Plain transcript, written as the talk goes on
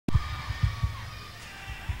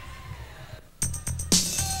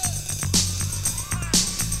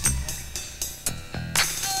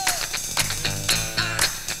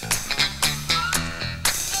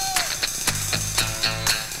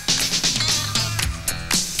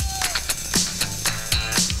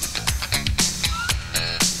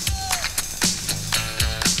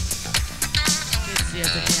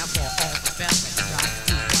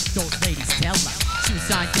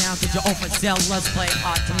cause you're overzealous. Play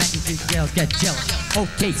hard to make these girls get jealous.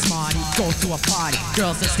 Okay, smarty, go to a party.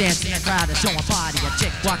 Girls are dancing in the crowd and show a body. A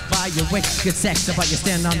chick walk by you with good sex, but you're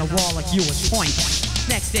standing on the wall like you was pointing.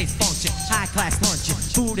 Next day's function, high class luncheon.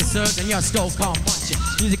 Food is served and your stove come munching.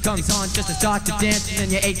 Music comes on just to start to dance, and then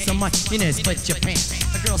you ate so much you nearly split your pants.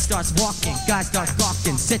 A girl starts walking, guy starts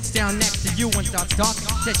gawking, sits down next to you and starts talking.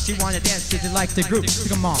 Says she wanna dance, did you like the group? So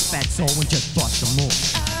come on, fat soul, and just bust a move.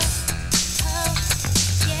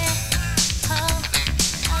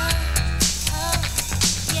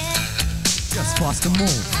 Just bust a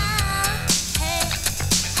move.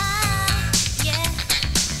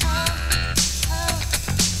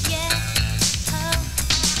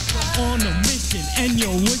 On a mission and you're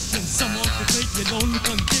wishing someone to take your only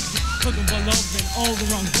condition. Looking for love in all the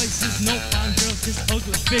wrong places. No fine girls, just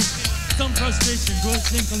ugly fish. Some frustration, gross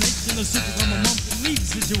inclination, a super come a month and leave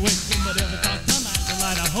situation. But every time tonight, the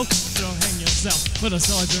light I hope you don't hang yourself with a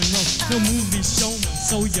sergeant rope. No movie showman,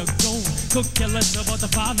 so you're going. Cook care less about the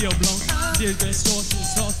 5 you're blown. Did the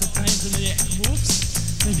sources, the plans in the air. Whoops.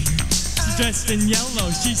 She's dressed in yellow,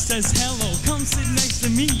 she says hello. Come sit next to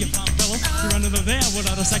me, you fine fellow. You run over there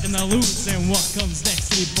without a second to lose. And what comes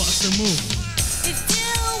next? We bust a move. If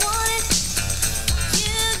you want it,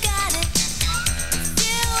 you got it. If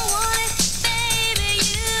you want it, baby,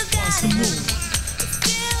 you got Bust a it. move. If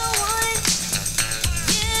you want it,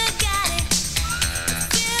 you got it.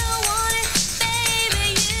 If you want it, baby,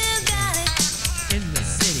 you got it. In the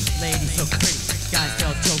city, ladies so pretty. Guys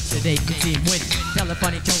tell jokes that they can seem witty. Tell a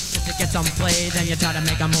funny joke just to get some play. Then you try to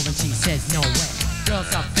make a move and she says no way.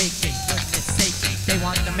 Girls are faking, goodness sake. They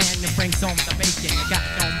want the man that brings home the bacon. You got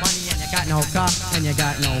no money and you got no car and you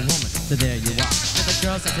got no woman. So there you are. So the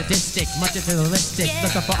girls are sadistic, much materialistic.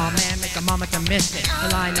 Looking for a man, make a mama can miss it.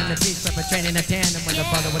 The line in the beach, perpetrating a tandem when the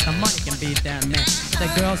brother with the money can beat their man.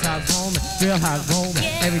 The girls are roaming, real hard roaming.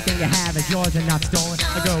 Everything you have is yours and not stolen.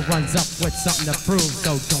 The girl runs up with something to prove,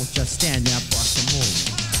 so don't just stand there, bust a move.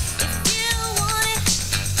 If you want it,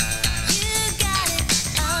 you got it.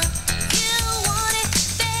 You want it,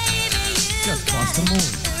 baby, you Just got bust a it.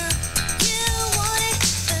 move. You want it,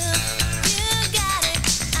 you got it.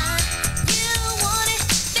 You want it,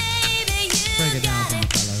 baby, you Break it down got for me,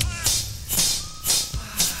 it. fellas.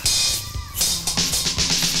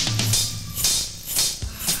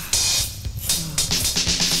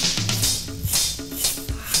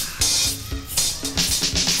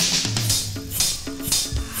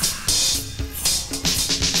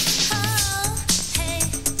 Oh, hey,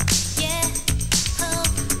 yeah, oh,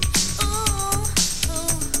 ooh,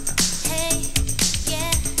 hey,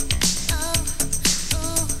 yeah,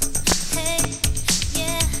 oh, hey,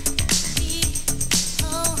 yeah,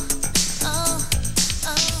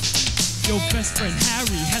 Your best friend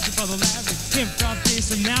Harry has a brother Larry. Him drop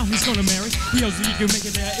days and now he's gonna marry. He also you can make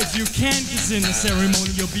it there if you can. Cause in the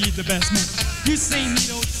ceremony you'll be the best man. You say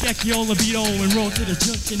neato, check your libido and roll to the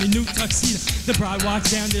church in a new tuxedo. The bride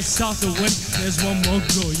walks down, this starts to win. There's one more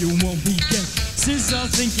girl you won't be getting. Sis are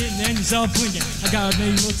thinking and he's all blinking. I got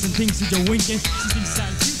many looks and things that you're winking. She thinks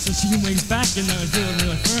I'm cute, so she winks back and I feel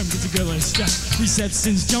really firm. Cause the girl is strapped.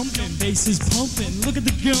 Reception's jumping, bass is pumping. Look at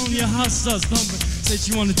the girl and your heart starts thumping. Said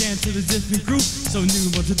she wanna dance to the different group, so knew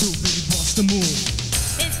what to do, baby, bust the move.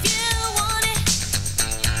 If you want it,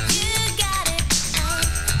 you got it.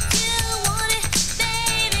 You want it,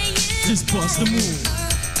 baby, you Just bust the move.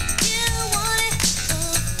 You want it,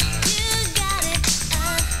 you got it.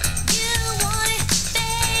 You want it,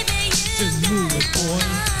 baby, you Just move it, boy.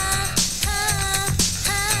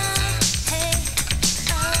 Hey,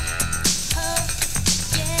 yeah,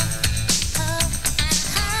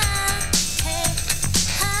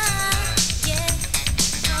 hey, yeah,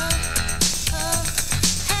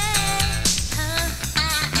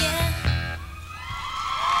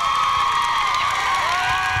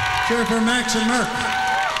 Cheer for Max and Merck.